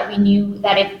there that we knew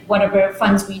that if whatever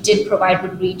funds we did provide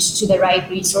would reach to the right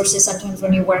resources. Sometimes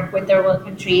when you work with third world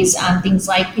countries, things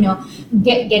like,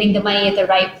 getting the money at the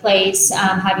right place,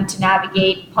 having to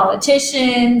navigate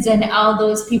politicians and all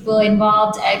those people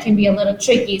involved can be a little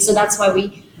tricky. So that's why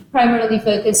we primarily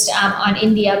focused on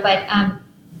India. But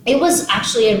it was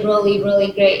actually a really,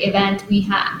 really great event. We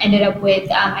ended up with,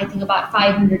 I think, about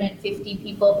 550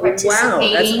 people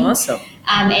participating. Wow, that's awesome.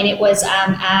 And it was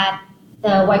at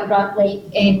the White Rock Lake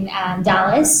in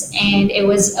Dallas. And it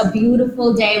was a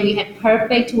beautiful day. We had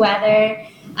perfect weather.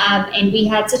 And we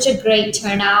had such a great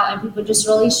turnout, and people just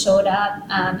really showed up.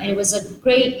 And it was a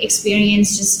great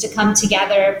experience just to come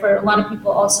together. For a lot of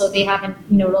people also, they haven't,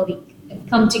 really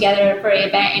come together for an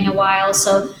event in a while.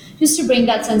 So just to bring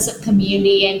that sense of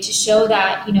community and to show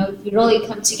that, if we really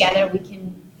come together, we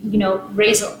can,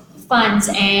 raise funds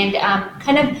and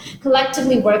kind of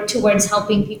collectively work towards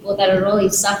helping people that are really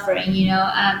suffering.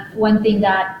 One thing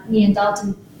that me and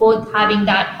Dalton, both having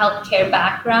that healthcare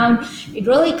background, it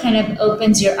really kind of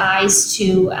opens your eyes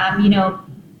to,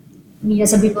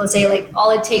 some people say, like,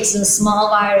 all it takes is a small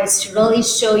virus to really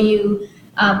show you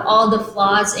all the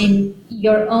flaws in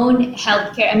your own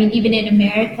healthcare. Even in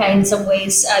America, in some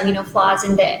ways, flaws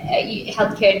in the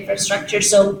healthcare infrastructure.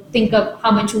 So think of how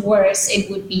much worse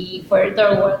it would be for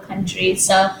third world countries.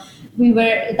 So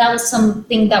that was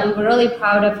something that we were really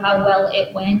proud of how well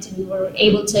it went, and we were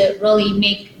able to really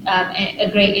make a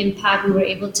great impact. We were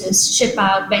able to ship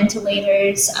out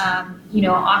ventilators,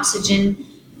 oxygen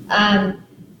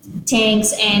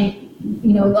tanks, and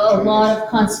a lot of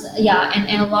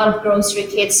and a lot of grocery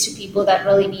kits to people that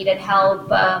really needed help.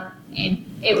 And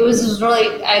it was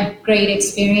really a great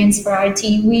experience for our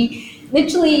team. We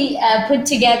literally put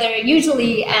together,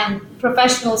 usually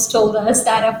professionals told us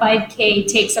that a 5K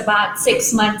takes about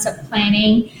 6 months of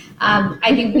planning.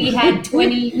 I think we did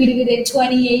it in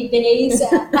 28 days.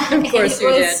 Of course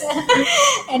you did.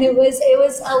 And it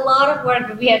was a lot of work,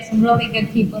 but we had some really good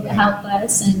people to help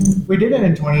us. And we did it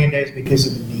in 28 days because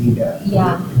of the need.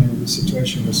 The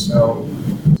situation was so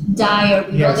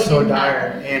dire. So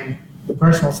dire. And the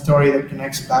personal story that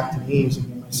connects back to me is,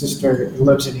 my sister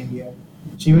lives in India.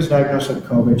 She was diagnosed with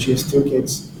COVID. She has 2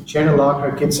 kids. She had to lock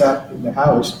her kids up in the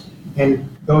house and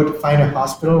go to find a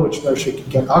hospital where she could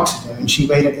get oxygen. And she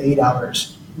waited 8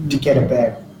 hours to get a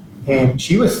bed. And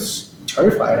she was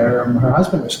terrified. Her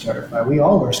husband was terrified. We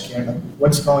all were scared. Like,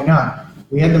 what's going on?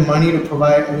 We had the money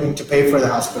to pay for the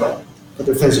hospital, for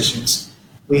the physicians.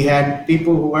 We had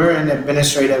people who were in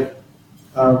administrative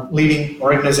leading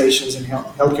organizations and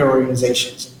healthcare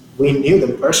organizations. We knew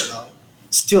them personally.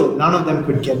 Still, none of them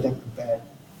could get them to bed.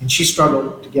 And she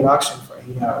struggled to get oxygen for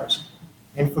 8 hours.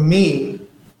 And for me,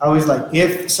 I was like,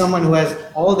 if someone who has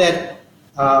all that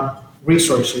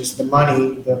resources, the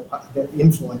money, the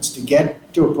influence to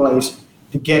get to a place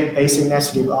to get basic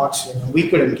necessity of oxygen, and we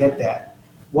couldn't get that,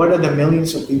 what are the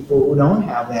millions of people who don't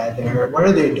have that there? What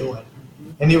are they doing?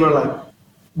 And they were like,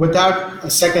 without a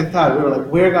second thought, we were like,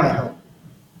 we're going to help.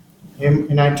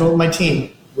 And I told my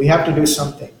team, we have to do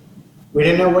something. We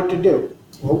didn't know what to do.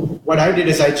 What I did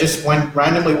is I just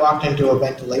randomly walked into a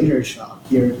ventilator shop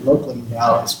here locally in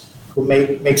Dallas who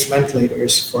makes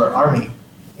ventilators for Army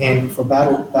and for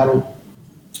battle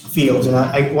fields. And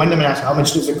I went to them and asked, how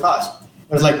much does it cost?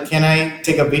 I was like, can I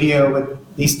take a video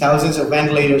with these thousands of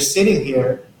ventilators sitting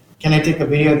here? Can I take a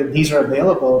video that these are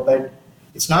available? But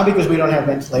it's not because we don't have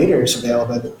ventilators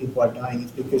available that people are dying.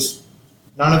 It's because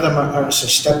none of them are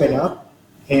stepping up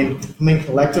and coming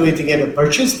collectively together to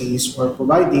purchase these or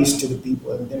provide these to the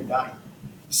people and they're dying.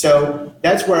 So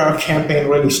that's where our campaign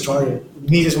really started.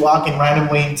 Me just walking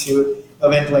randomly into a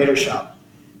ventilator shop.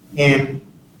 And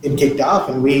it kicked off,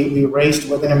 and we raised,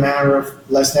 within a matter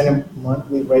of less than a month,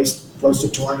 we raised close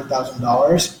to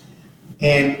 $200,000.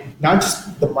 And not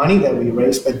just the money that we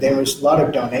raised, but there was a lot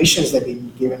of donations that we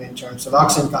given in terms of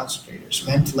oxygen concentrators,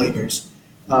 ventilators,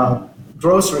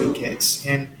 grocery kits.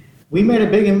 And we made a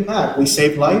big impact. We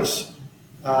saved lives.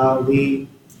 We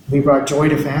brought joy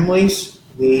to families.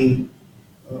 We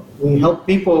helped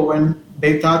people when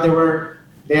they thought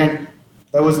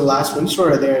that was the last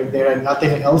resort, they had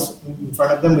nothing else in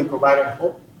front of them. We provided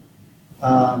hope.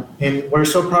 And we're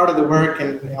so proud of the work,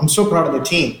 and I'm so proud of the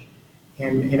team.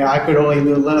 And, I could only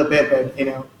do a little bit, but,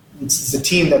 it's the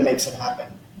team that makes it happen.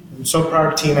 I'm so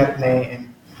proud of Team Ethne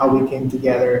and how we came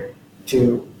together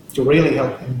to really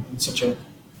help in such a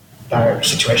dire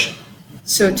situation.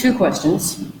 So 2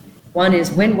 questions. One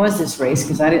is, when was this race?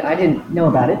 Because I didn't know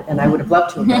about it, and I would have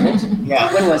loved to have done it.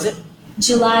 Yeah. When was it?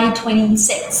 July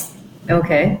 26th.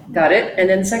 Okay, got it. And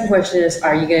then the second question is,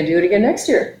 are you going to do it again next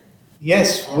year?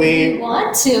 Yes, We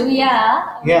want to,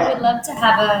 yeah. We would love to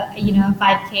have a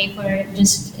 5K for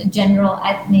just general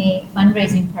ethnic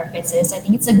fundraising purposes. I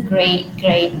think it's a great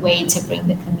way to bring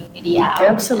the community out.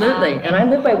 Absolutely. And I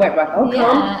live by White Rock. Oh,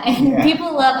 come. And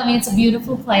people love. It's a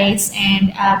beautiful place,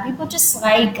 and people just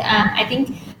like. I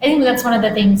think that's one of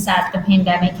the things that the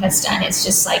pandemic has done. It's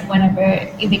just like whenever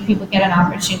people get an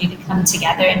opportunity to come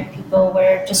together, and people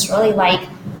were just really like,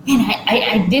 man,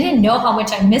 I didn't know how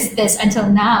much I missed this until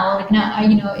now. Like now,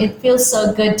 it feels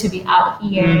so good to be out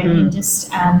here and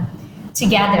just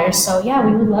together. So yeah,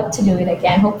 we would love to do it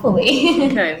again, hopefully.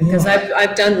 Okay, because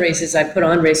I've done races, I've put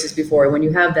on races before. When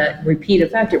you have that repeat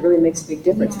effect, it really makes a big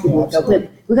difference. Yeah. People go,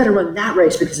 we got to run that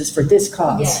race because it's for this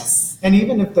cause. Yes. And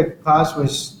even if the cause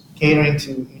was catering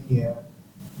to India,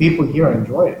 people here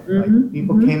enjoyed it. Like,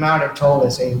 people came out and told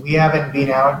us, hey, we haven't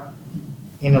been out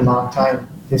in a long time.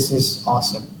 This is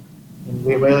awesome. And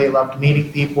we really loved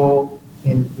meeting people,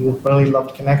 and we really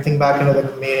loved connecting back into the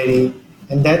community.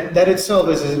 And that itself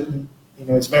is,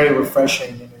 it's very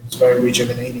refreshing and it's very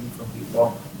rejuvenating for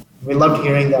people. We loved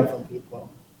hearing that from people.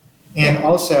 And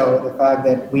also the fact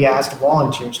that we asked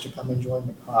volunteers to come and join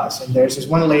the cause. And there's this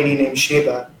one lady named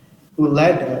Sheba who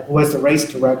was the race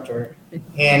director.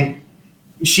 And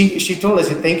she told us,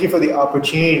 thank you for the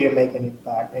opportunity to make an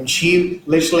impact. And she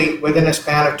literally, within a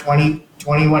span of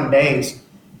 21 days,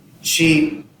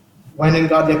 she went and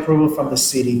got the approval from the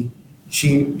city.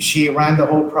 She ran the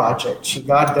whole project. She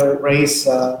got the race,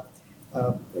 all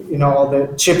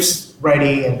the chips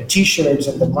ready and the T-shirts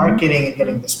and the marketing and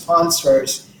getting the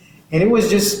sponsors. And it was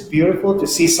just beautiful to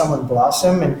see someone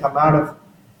blossom and come out of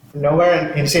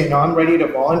nowhere and say, no, I'm ready to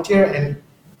volunteer. And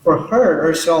for her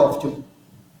herself to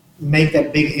make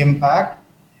that big impact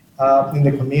in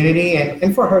the community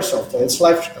and for herself. It's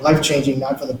life-changing,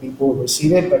 not for the people who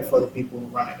receive it, but for the people who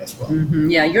run it as well. Mm-hmm.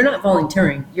 Yeah, you're not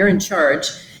volunteering. You're in charge.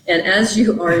 And as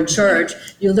you are in charge,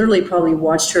 you literally probably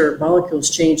watched her molecules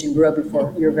change and grow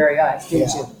before your very eyes, didn't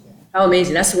you? How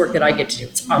amazing. That's the work that I get to do.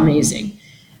 It's amazing.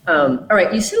 All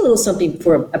right, you said a little something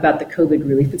before about the COVID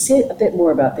relief, but say a bit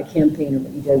more about the campaign and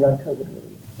what you did around COVID relief.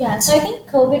 Yeah, so I think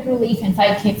COVID relief and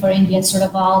 5K for India sort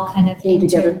of all kind of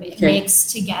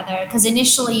mixed together. Because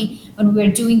initially, when we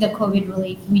were doing the COVID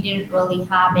relief, we didn't really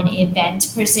have an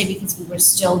event per se because we were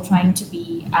still trying to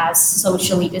be as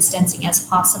socially distancing as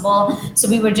possible. So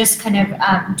we were just kind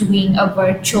of doing a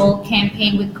virtual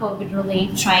campaign with COVID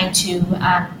relief, trying to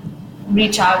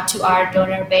reach out to our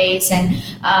donor base. And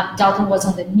Dalton was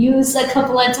on the news a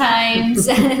couple of times.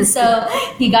 And so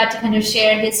he got to kind of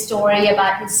share his story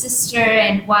about his sister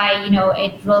and why,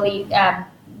 it really,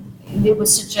 it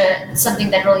was something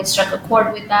that really struck a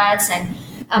chord with us.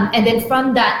 And then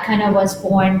from that kind of was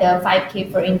born the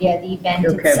 5K for India, the event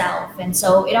itself. And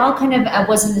so it all kind of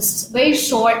was in this very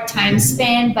short time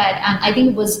span, but I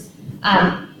think it was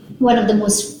one of the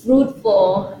most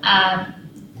fruitful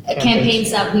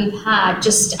campaigns that we've had.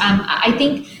 Just, I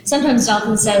think sometimes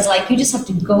Dalton says, like, you just have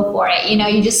to go for it.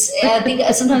 You just, I think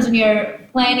sometimes when you're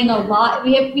planning a lot,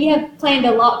 we have planned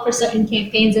a lot for certain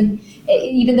campaigns, and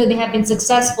even though they have been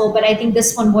successful, but I think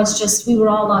this one was just, we were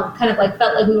all on kind of like,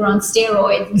 felt like we were on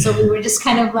steroids. And so we were just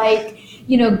kind of like,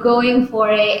 going for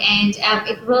it, and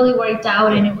it really worked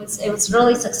out, and it was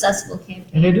really successful campaign.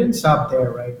 And it didn't stop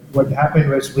there, right? What happened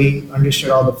was we understood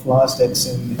all the flaws that's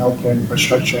in healthcare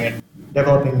infrastructure in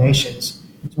developing nations.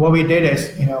 So what we did is,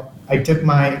 I took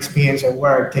my experience at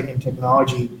work, taking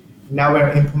technology. Now we're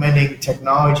implementing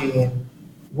technology in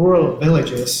rural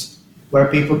villages where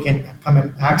people can come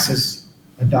and access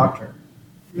a doctor.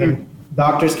 And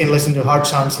doctors can listen to heart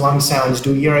sounds, lung sounds,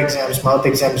 do ear exams, mouth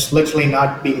exams, literally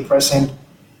not being present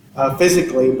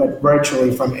physically, but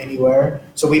virtually from anywhere.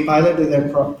 So we piloted a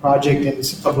project in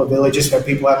a couple of villages where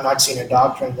people have not seen a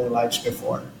doctor in their lives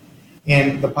before.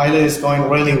 And the pilot is going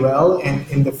really well. And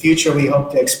in the future, we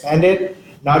hope to expand it,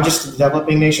 not just to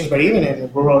developing nations, but even in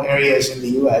rural areas in the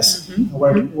U.S.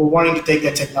 We're wanting to take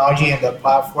the technology and the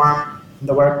platform and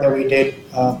the work that we did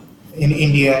in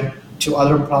India to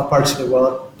other parts of the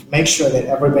world to make sure that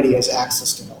everybody has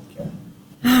access to healthcare.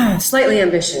 Slightly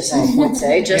ambitious, I would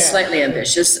say, just slightly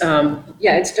ambitious.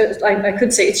 It's just, I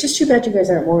could say it's just too bad you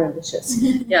guys aren't more ambitious.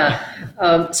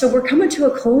 So we're coming to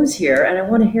a close here, and I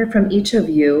want to hear from each of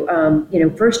you.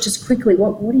 First, just quickly,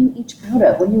 what are you each proud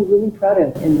of? What are you really proud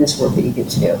of in this work that you get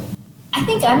to do? I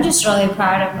think I'm just really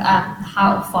proud of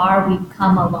how far we've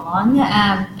come along.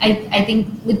 I think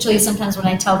literally sometimes when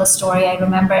I tell the story, I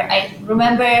remember I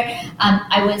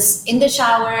was in the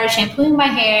shower shampooing my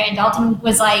hair, and Dalton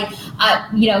was like,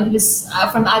 he was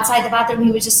from outside the bathroom.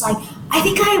 He was just like, I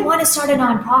think I want to start a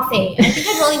nonprofit. I think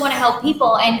I really want to help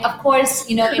people. And of course,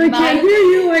 I can't hear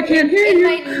you. In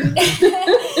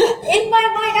my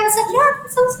mind, I was like, yeah, that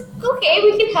sounds okay.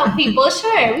 We can help people.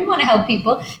 Sure, we want to help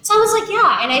people. So I was like,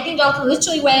 yeah. And I think Dalton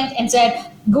literally went and said,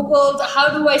 Googled, how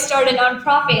do I start a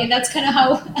nonprofit? And that's kind of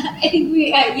how I think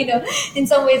we, in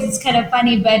some ways it's kind of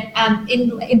funny. But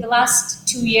in the last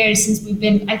 2 years since we've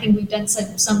done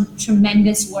some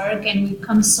tremendous work, and we've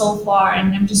come so far.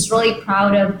 And I'm just really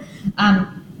proud of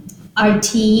our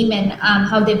team and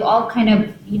how they've all kind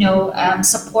of,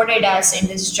 supported us in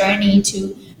this journey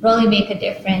to really make a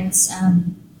difference.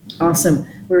 Awesome.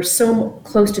 We're so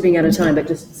close to being out of time, but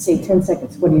just say 10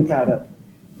 seconds. What are you proud of?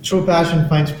 True passion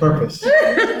finds purpose.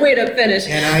 Way to finish.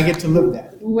 And I get to live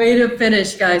that. Way to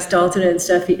finish, guys. Dalton and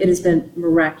Steffi, it has been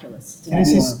miraculous. Can I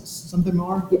say something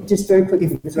more? Yeah, just very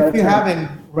quickly. If you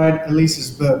haven't read Elise's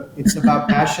book, it's about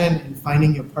passion and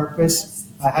finding your purpose.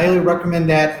 I highly recommend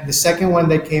that. And the second one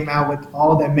that came out with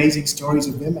all the amazing stories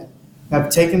of women who have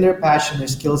taken their passion, their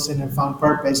skill set, and found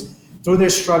purpose. Through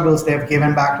their struggles, they have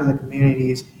given back to the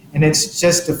communities. And it's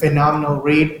just a phenomenal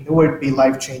read. It would be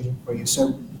life-changing for you.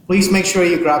 So please make sure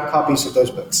you grab copies of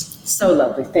those books. So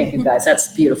lovely. Thank you, guys. That's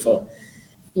beautiful.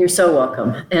 You're so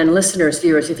welcome. And listeners,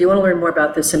 viewers, if you want to learn more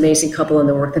about this amazing couple and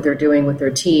the work that they're doing with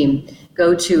their team,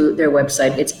 go to their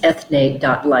website. It's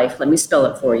ethne.life. Let me spell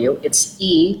it for you. It's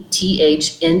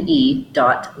ETHNE.life,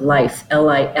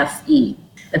 L-I-F-E.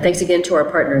 And thanks again to our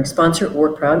partner and sponsor,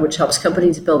 WorkProud, which helps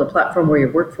companies build a platform where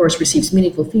your workforce receives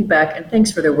meaningful feedback. And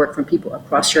thanks for their work from people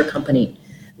across your company.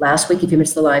 Last week, if you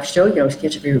missed the live show, you can always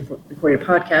catch up your recorded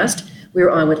podcast. We were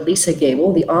on with Lisa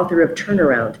Gable, the author of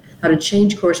Turnaround, How to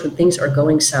Change Course When Things Are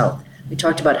Going South. We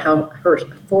talked about how her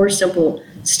 4 simple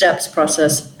steps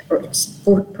process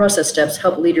steps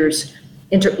help leaders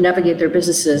navigate their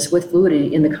businesses with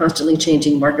fluidity in the constantly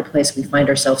changing marketplace we find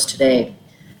ourselves today.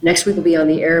 Next week, we'll be on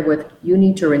the air with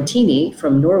Uni Turrentini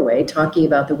from Norway, talking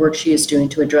about the work she is doing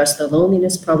to address the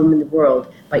loneliness problem in the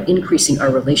world by increasing our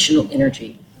relational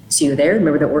energy. See you there.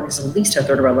 Remember that work is at least a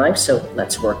third of our life, so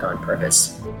let's work on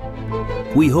purpose.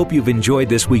 We hope you've enjoyed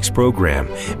this week's program.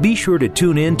 Be sure to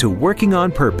tune in to Working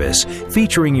on Purpose,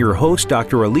 featuring your host,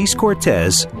 Dr. Elise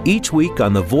Cortez, each week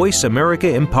on the Voice America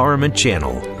Empowerment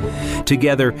Channel.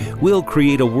 Together, we'll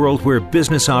create a world where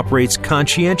business operates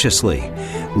conscientiously,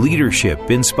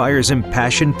 leadership inspires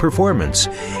impassioned performance,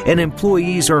 and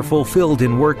employees are fulfilled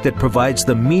in work that provides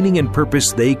the meaning and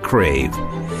purpose they crave.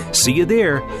 See you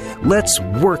there. Let's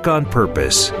work on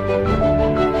purpose.